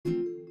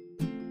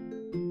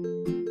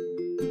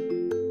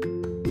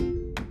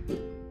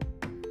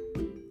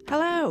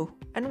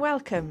and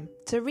welcome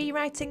to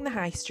Rewriting the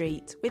High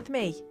Street with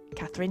me,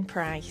 Catherine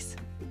Price.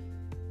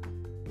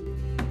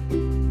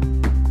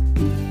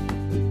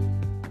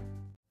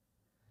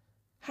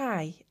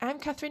 Hi, I'm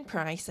Catherine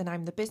Price and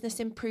I'm the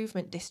Business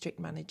Improvement District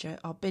Manager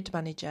or BID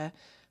Manager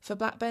for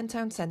Blackburn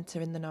Town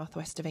Centre in the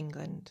northwest of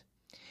England.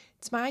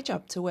 It's my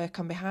job to work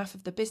on behalf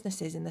of the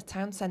businesses in the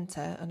town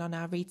centre and on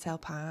our retail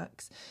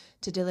parks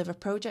to deliver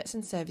projects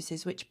and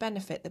services which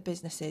benefit the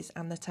businesses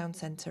and the town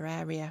centre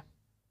area.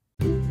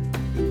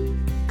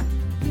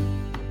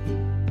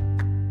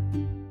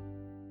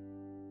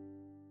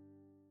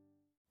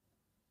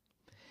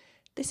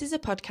 This is a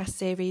podcast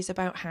series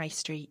about high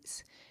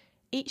streets.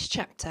 Each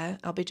chapter,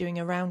 I'll be doing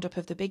a roundup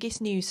of the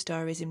biggest news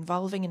stories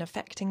involving and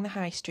affecting the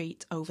high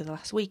street over the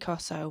last week or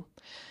so.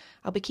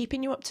 I'll be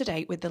keeping you up to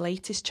date with the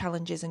latest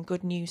challenges and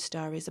good news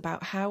stories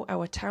about how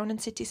our town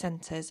and city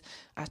centres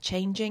are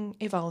changing,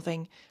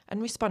 evolving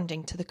and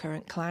responding to the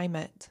current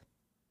climate.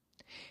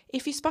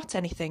 If you spot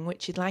anything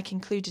which you'd like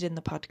included in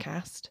the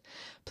podcast,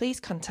 please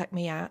contact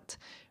me at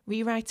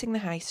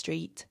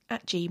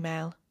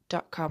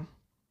rewritingthehighstreet@gmail.com.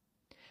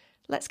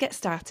 Let's get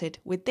started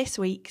with this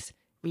week's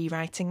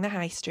Rewriting the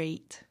High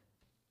Street.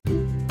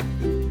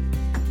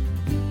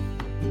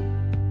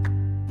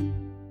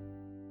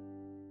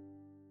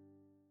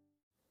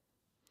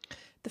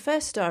 The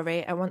first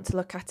story I want to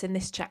look at in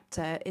this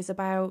chapter is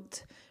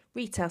about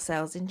retail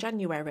sales in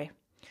January.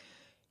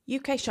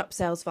 UK shop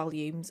sales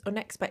volumes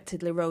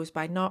unexpectedly rose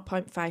by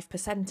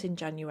 0.5% in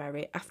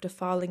January after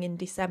falling in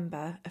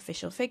December,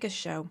 official figures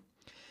show.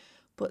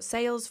 But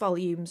sales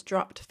volumes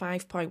dropped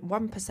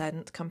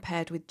 5.1%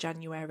 compared with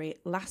January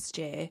last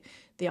year,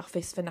 the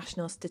Office for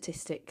National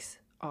Statistics,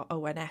 or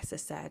ONS,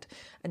 has said,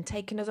 and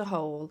taken as a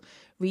whole,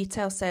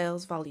 retail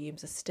sales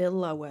volumes are still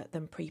lower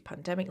than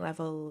pre-pandemic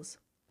levels.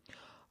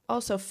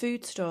 Also,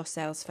 food store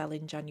sales fell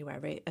in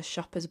January as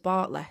shoppers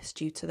bought less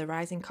due to the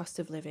rising cost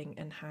of living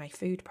and high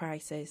food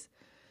prices.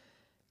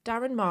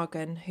 Darren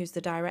Morgan, who's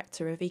the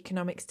Director of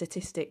Economic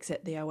Statistics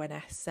at the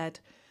ONS, said,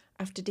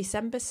 after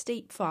December's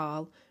steep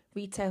fall,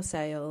 retail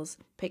sales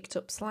picked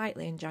up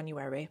slightly in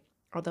January,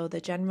 although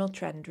the general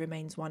trend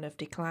remains one of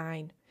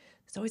decline.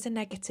 There's always a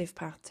negative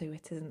part to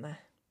it, isn't there?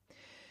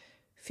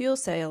 Fuel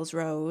sales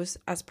rose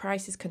as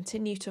prices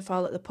continue to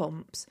fall at the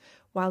pumps,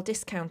 while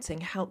discounting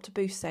helped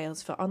boost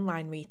sales for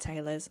online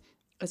retailers,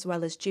 as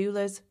well as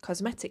jewellers,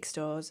 cosmetic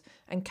stores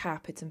and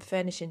carpet and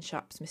furnishing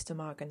shops, Mr.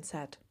 Morgan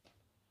said.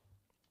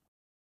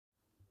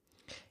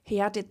 He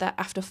added that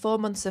after 4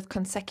 months of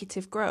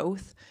consecutive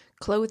growth,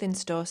 clothing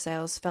store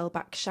sales fell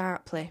back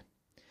sharply.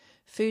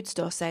 Food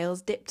store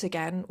sales dipped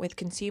again, with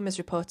consumers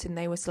reporting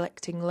they were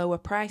selecting lower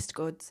priced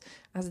goods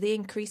as the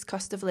increased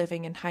cost of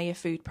living and higher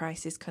food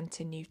prices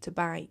continue to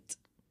bite.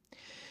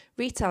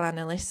 Retail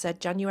analysts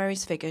said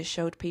January's figures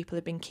showed people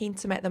had been keen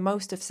to make the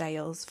most of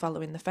sales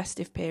following the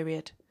festive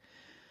period.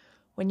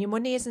 When your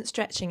money isn't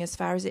stretching as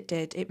far as it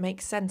did, it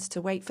makes sense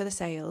to wait for the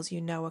sales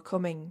you know are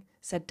coming,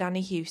 said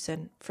Danny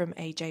Hewson from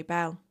AJ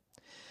Bell.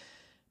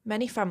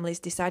 Many families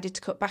decided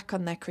to cut back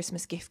on their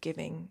Christmas gift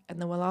giving, and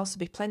there will also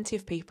be plenty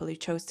of people who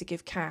chose to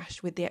give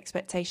cash with the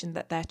expectation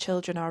that their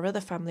children or other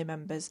family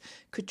members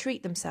could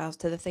treat themselves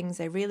to the things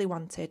they really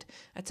wanted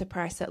at a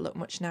price that looked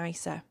much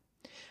nicer.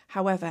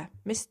 However,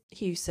 Ms.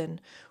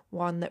 Hewson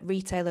warned that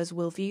retailers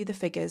will view the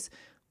figures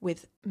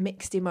with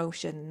mixed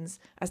emotions,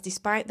 as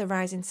despite the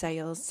rise in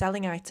sales,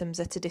 selling items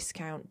at a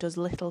discount does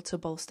little to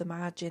bolster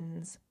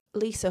margins.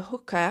 Lisa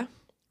Hooker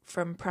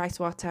from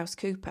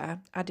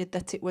PricewaterhouseCoopers added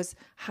that it was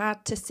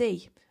hard to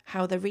see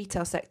how the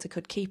retail sector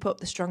could keep up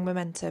the strong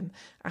momentum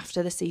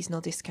after the seasonal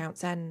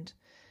discounts end.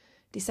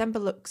 December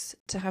looks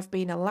to have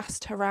been a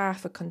last hurrah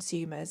for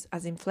consumers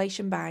as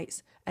inflation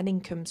bites and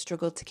income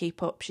struggled to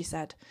keep up, she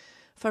said.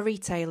 For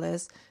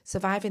retailers,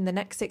 surviving the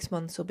next 6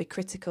 months will be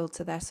critical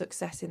to their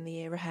success in the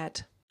year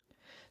ahead.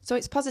 So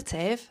it's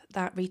positive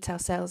that retail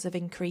sales have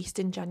increased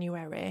in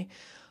January,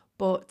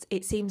 but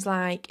it seems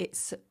like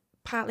it's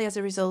partly as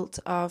a result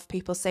of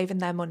people saving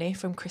their money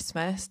from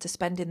Christmas to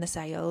spend in the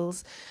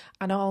sales,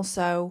 and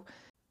also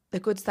the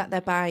goods that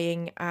they're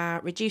buying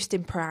are reduced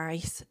in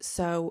price,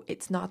 so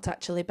it's not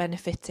actually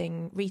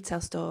benefiting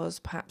retail stores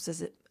perhaps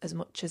as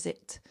much as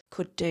it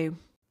could do.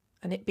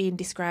 And it being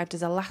described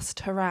as a last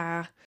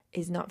hurrah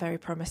is not very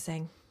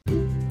promising.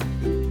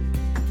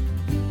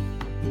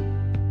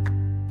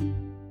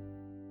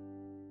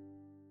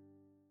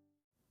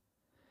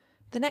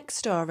 The next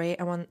story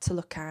I want to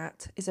look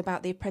at is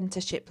about the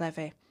Apprenticeship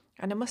Levy,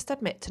 and I must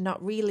admit to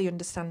not really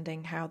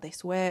understanding how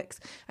this works,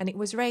 and it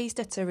was raised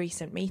at a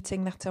recent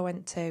meeting that I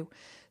went to,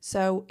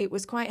 so it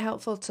was quite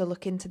helpful to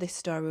look into this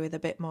story with a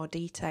bit more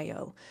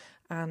detail,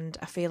 and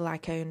I feel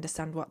like I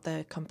understand what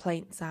the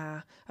complaints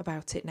are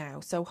about it now,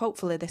 so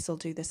hopefully this will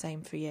do the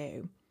same for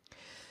you.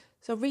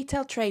 So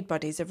retail trade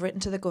bodies have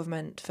written to the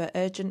government for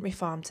urgent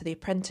reform to the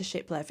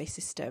Apprenticeship Levy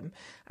system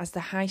as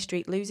the High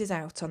Street loses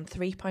out on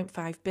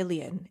 £3.5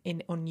 billion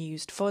in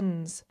unused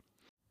funds.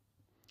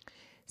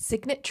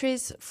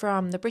 Signatories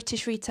from the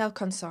British Retail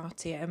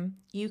Consortium,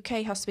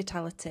 UK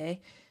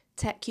Hospitality,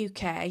 Tech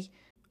UK,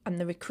 and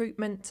the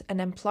Recruitment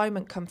and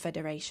Employment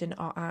Confederation,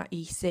 or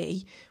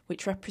REC,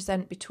 which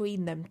represent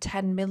between them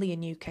 10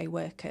 million UK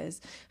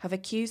workers, have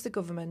accused the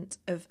government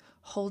of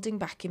holding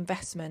back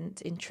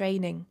investment in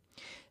training.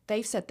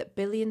 They've said that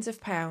billions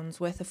of pounds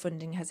worth of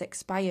funding has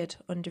expired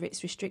under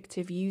its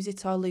restrictive use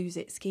it or lose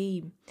it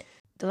scheme.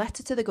 The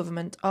letter to the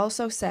government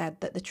also said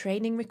that the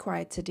training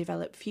required to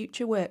develop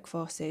future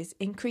workforces,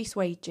 increase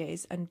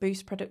wages and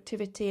boost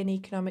productivity and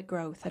economic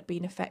growth had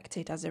been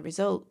affected as a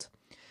result.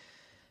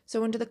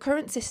 So under the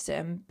current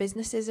system,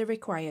 businesses are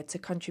required to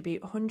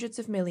contribute hundreds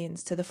of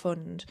millions to the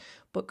fund,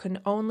 but can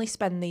only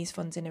spend these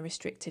funds in a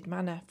restricted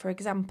manner. For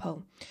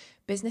example,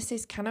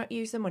 businesses cannot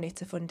use the money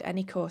to fund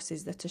any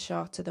courses that are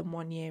shorter than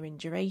 1 year in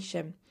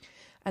duration.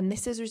 And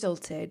this has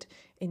resulted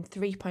in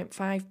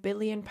 £3.5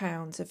 billion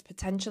of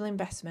potential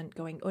investment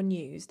going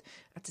unused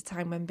at a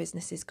time when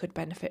businesses could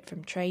benefit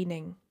from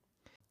training.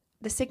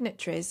 The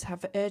signatories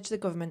have urged the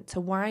government to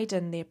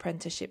widen the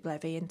Apprenticeship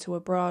Levy into a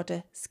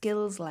broader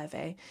skills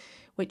levy,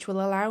 which will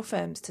allow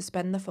firms to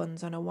spend the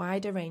funds on a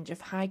wider range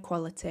of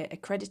high-quality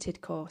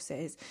accredited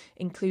courses,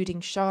 including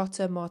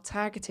shorter, more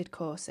targeted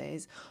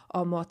courses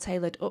or more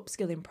tailored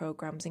upskilling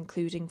programmes,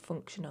 including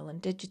functional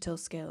and digital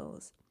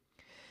skills.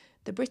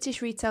 The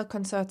British Retail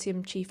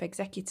Consortium Chief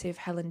Executive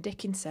Helen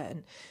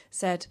Dickinson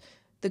said,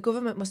 "The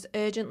government must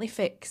urgently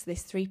fix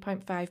this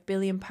 £3.5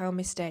 billion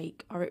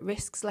mistake, or it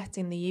risks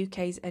letting the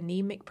UK's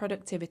anaemic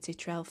productivity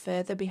trail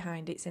further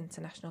behind its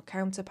international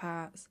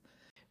counterparts.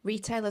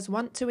 Retailers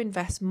want to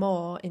invest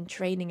more in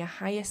training a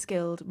higher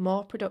skilled,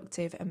 more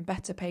productive and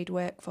better paid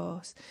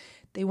workforce.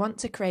 They want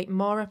to create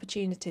more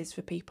opportunities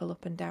for people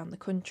up and down the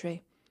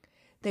country.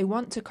 They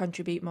want to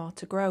contribute more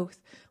to growth,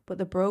 but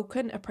the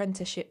broken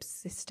apprenticeship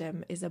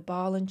system is a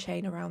ball and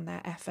chain around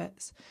their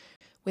efforts.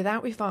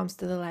 Without reforms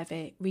to the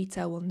levy,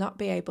 retail will not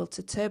be able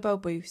to turbo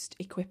boost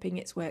equipping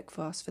its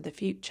workforce for the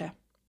future."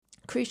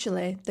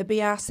 Crucially, the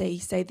BRC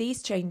say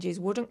these changes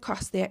wouldn't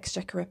cost the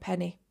Exchequer a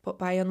penny, but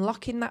by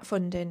unlocking that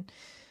funding,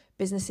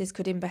 businesses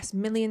could invest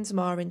millions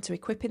more into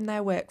equipping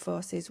their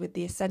workforces with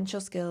the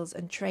essential skills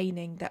and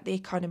training that the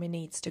economy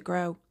needs to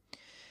grow.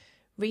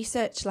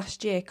 Research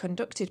last year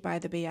conducted by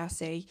the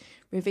BRC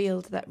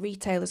revealed that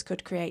retailers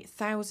could create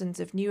thousands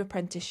of new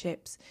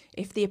apprenticeships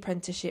if the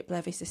apprenticeship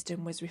levy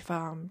system was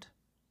reformed.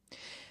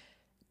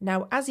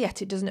 Now, as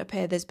yet, it doesn't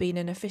appear there's been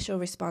an official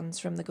response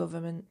from the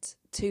government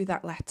to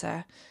that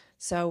letter,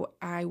 so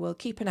I will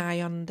keep an eye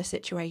on the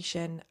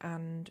situation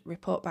and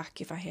report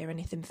back if I hear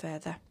anything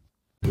further.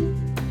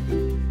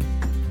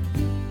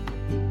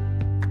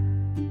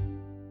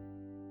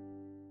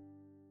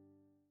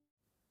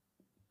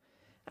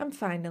 And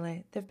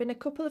finally, there have been a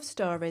couple of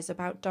stories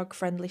about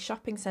dog-friendly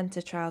shopping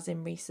centre trials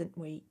in recent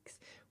weeks,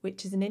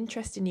 which is an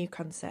interesting new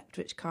concept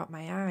which caught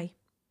my eye.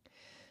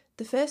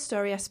 The first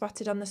story I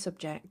spotted on the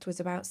subject was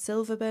about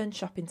Silverburn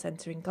Shopping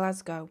Centre in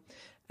Glasgow,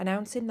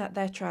 announcing that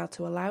their trial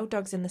to allow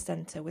dogs in the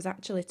centre was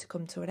actually to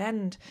come to an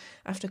end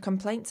after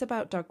complaints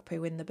about dog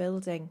poo in the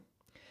building.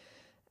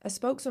 A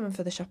spokeswoman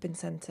for the shopping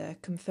centre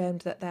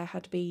confirmed that there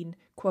had been,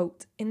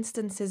 quote,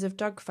 instances of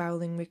dog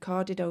fouling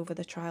recorded over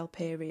the trial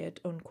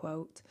period,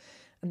 unquote,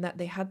 and that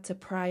they had to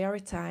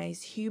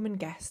prioritise human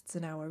guests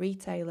and our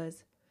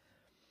retailers.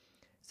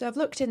 So I've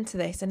looked into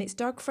this, and its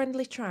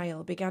dog-friendly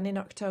trial began in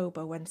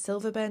October when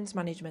Silverburn's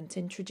management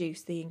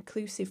introduced the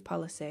inclusive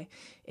policy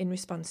in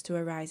response to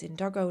a rise in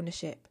dog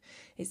ownership.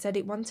 It said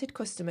it wanted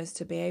customers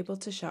to be able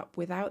to shop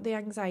without the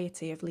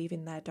anxiety of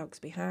leaving their dogs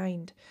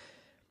behind.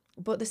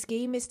 But the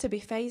scheme is to be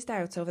phased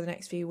out over the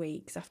next few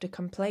weeks after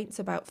complaints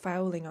about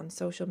fouling on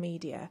social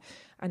media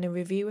and a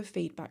review of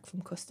feedback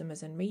from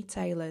customers and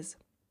retailers.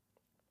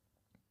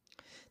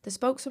 The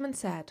spokeswoman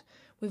said,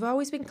 "We've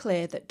always been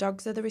clear that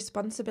dogs are the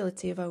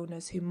responsibility of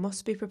owners who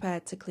must be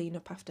prepared to clean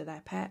up after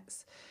their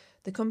pets.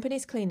 The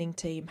company's cleaning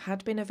team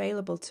had been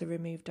available to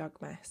remove dog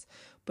mess,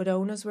 but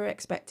owners were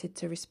expected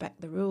to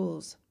respect the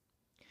rules."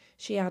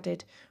 She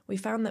added, "We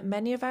found that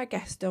many of our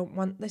guests don't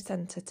want the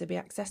centre to be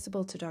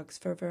accessible to dogs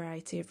for a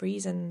variety of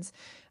reasons,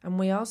 and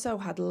we also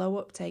had low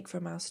uptake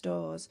from our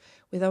stores,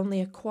 with only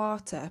a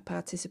quarter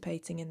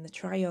participating in the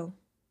trial.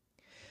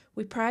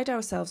 We pride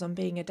ourselves on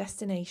being a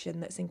destination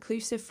that's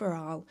inclusive for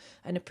all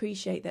and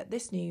appreciate that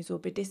this news will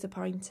be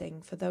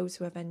disappointing for those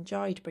who have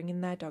enjoyed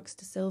bringing their dogs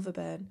to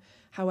Silverburn.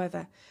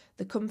 However,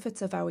 the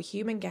comfort of our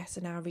human guests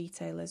and our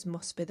retailers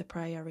must be the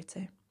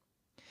priority."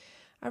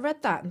 I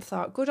read that and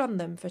thought, good on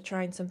them for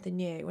trying something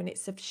new, and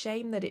it's a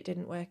shame that it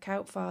didn't work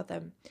out for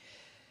them.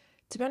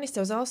 To be honest,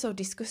 I was also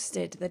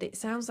disgusted that it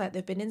sounds like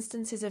there have been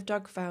instances of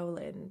dog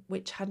fouling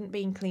which hadn't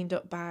been cleaned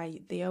up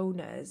by the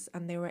owners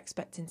and they were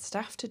expecting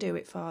staff to do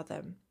it for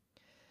them.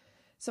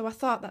 So I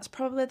thought that's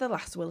probably the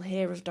last we'll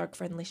hear of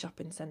dog-friendly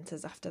shopping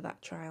centres after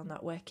that trial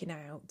not working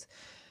out.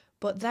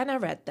 But then I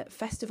read that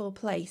Festival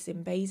Place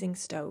in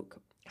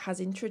Basingstoke has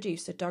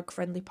introduced a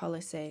dog-friendly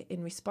policy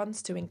in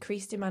response to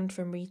increased demand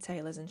from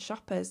retailers and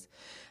shoppers,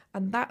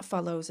 and that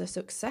follows a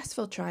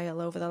successful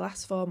trial over the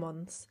last 4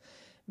 months,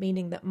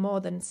 meaning that more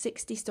than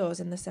 60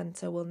 stores in the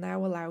centre will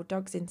now allow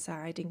dogs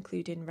inside,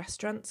 including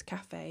restaurants,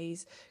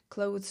 cafes,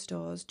 clothes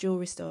stores,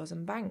 jewellery stores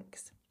and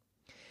banks.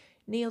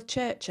 Neil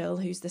Churchill,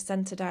 who's the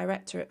centre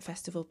director at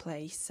Festival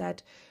Place,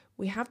 said,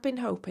 "We have been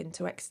hoping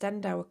to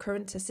extend our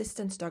current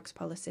assistance dogs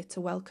policy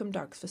to welcome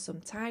dogs for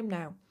some time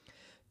now.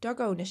 Dog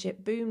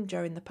ownership boomed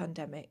during the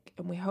pandemic,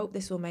 and we hope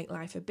this will make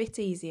life a bit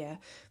easier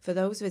for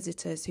those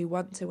visitors who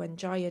want to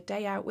enjoy a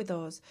day out with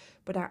us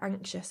but are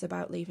anxious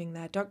about leaving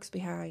their dogs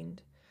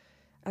behind.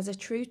 As a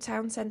true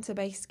town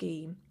centre-based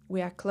scheme,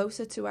 we are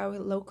closer to our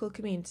local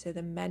community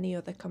than many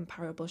other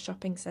comparable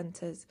shopping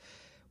centres.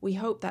 We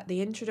hope that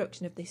the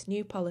introduction of this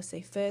new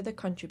policy further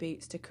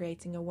contributes to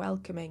creating a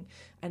welcoming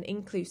and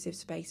inclusive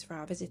space for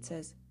our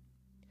visitors."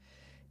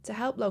 To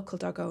help local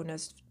dog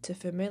owners to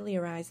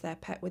familiarise their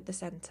pet with the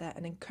centre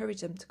and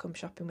encourage them to come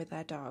shopping with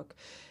their dog,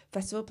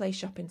 Festival Place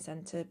Shopping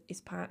Centre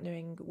is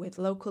partnering with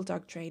local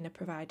dog trainer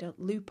provider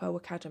Lupo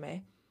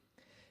Academy,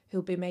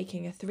 who'll be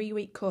making a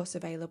 3-week course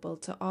available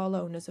to all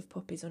owners of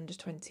puppies under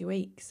 20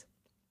 weeks.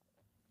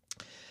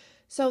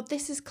 So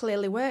this has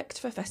clearly worked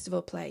for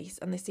Festival Place,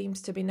 and there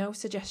seems to be no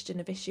suggestion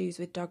of issues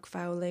with dog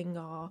fouling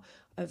or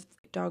of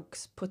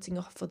dogs putting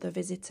off other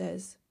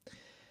visitors.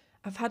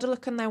 I've had a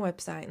look on their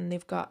website and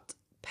they've got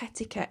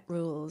etiquette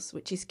rules,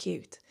 which is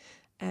cute,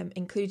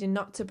 including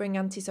not to bring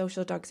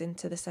antisocial dogs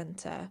into the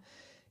centre,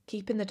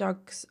 keeping the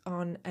dogs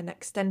on an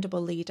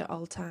extendable lead at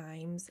all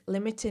times,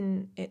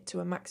 limiting it to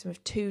a maximum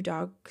of 2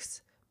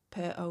 dogs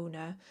per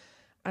owner,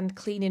 and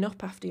cleaning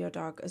up after your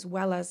dog, as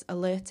well as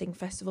alerting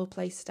Festival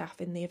Place staff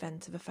in the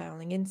event of a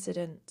fouling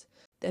incident.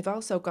 They've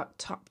also got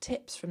top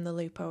tips from the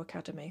Lupo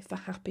Academy for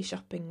happy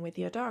shopping with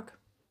your dog.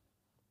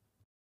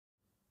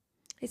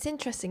 It's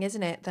interesting,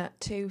 isn't it, that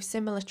 2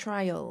 similar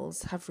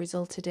trials have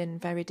resulted in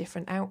very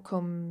different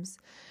outcomes.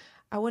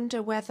 I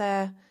wonder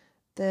whether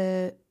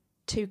the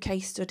 2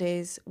 case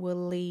studies will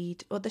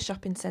lead other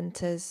shopping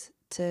centres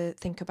to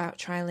think about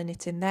trialling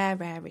it in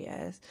their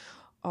areas,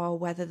 or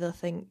whether they'll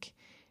think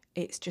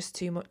it's just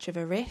too much of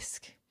a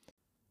risk.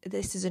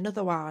 This is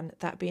another one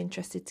that I'd be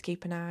interested to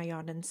keep an eye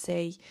on and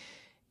see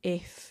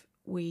if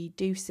we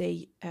do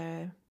see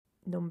a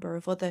number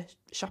of other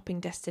shopping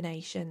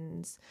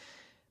destinations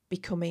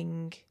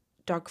becoming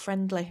dog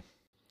friendly.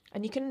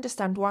 And you can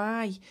understand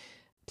why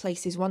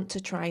places want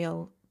to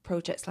trial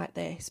projects like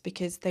this,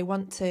 because they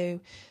want to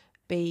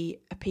be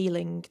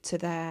appealing to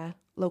their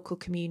local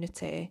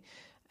community,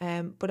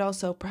 but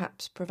also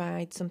perhaps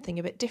provide something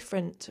a bit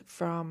different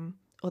from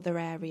other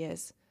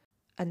areas.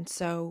 And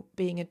so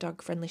being a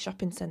dog friendly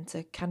shopping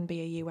centre can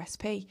be a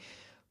USP,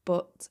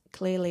 but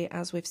clearly,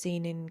 as we've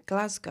seen in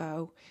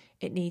Glasgow,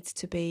 it needs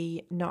to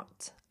be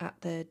not at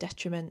the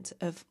detriment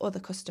of other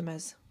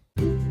customers.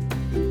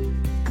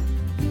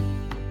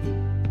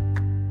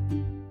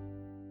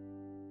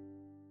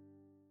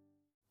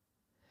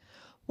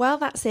 Well,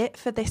 that's it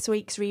for this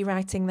week's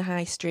Rewriting the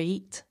High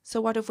Street.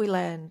 So what have we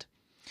learned?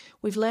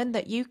 We've learned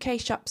that UK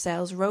shop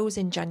sales rose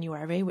in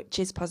January, which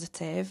is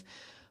positive,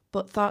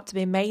 but thought to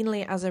be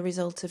mainly as a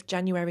result of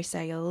January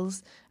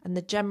sales, and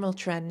the general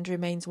trend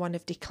remains one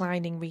of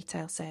declining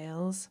retail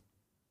sales.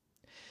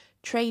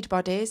 Trade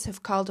bodies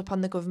have called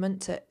upon the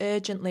government to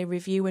urgently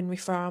review and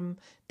reform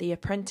the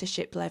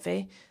Apprenticeship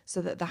Levy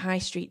so that the high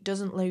street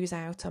doesn't lose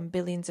out on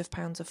billions of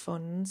pounds of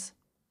funds.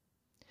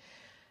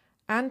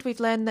 And we've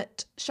learned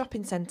that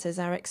shopping centres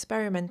are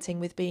experimenting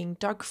with being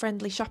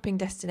dog-friendly shopping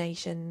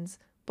destinations,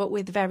 but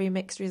with very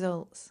mixed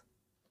results.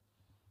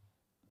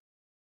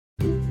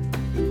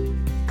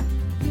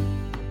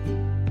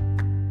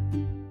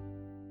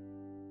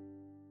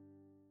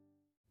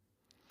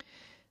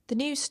 The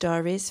news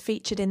stories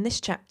featured in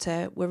this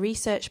chapter were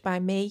researched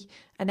by me,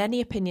 and any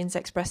opinions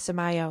expressed are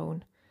my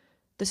own.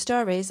 The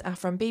stories are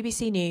from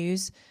BBC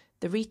News,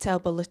 the Retail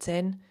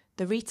Bulletin,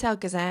 the Retail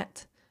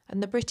Gazette,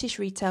 and the British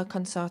Retail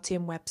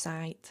Consortium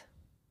website.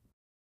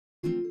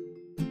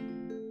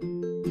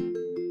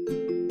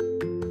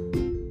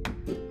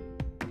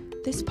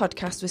 This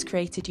podcast was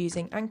created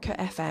using Anchor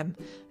FM,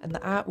 and the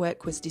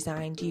artwork was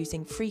designed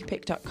using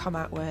freepik.com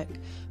artwork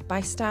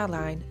by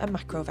Starline and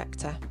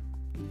Macrovector.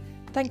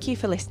 Thank you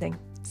for listening.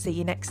 See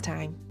you next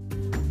time.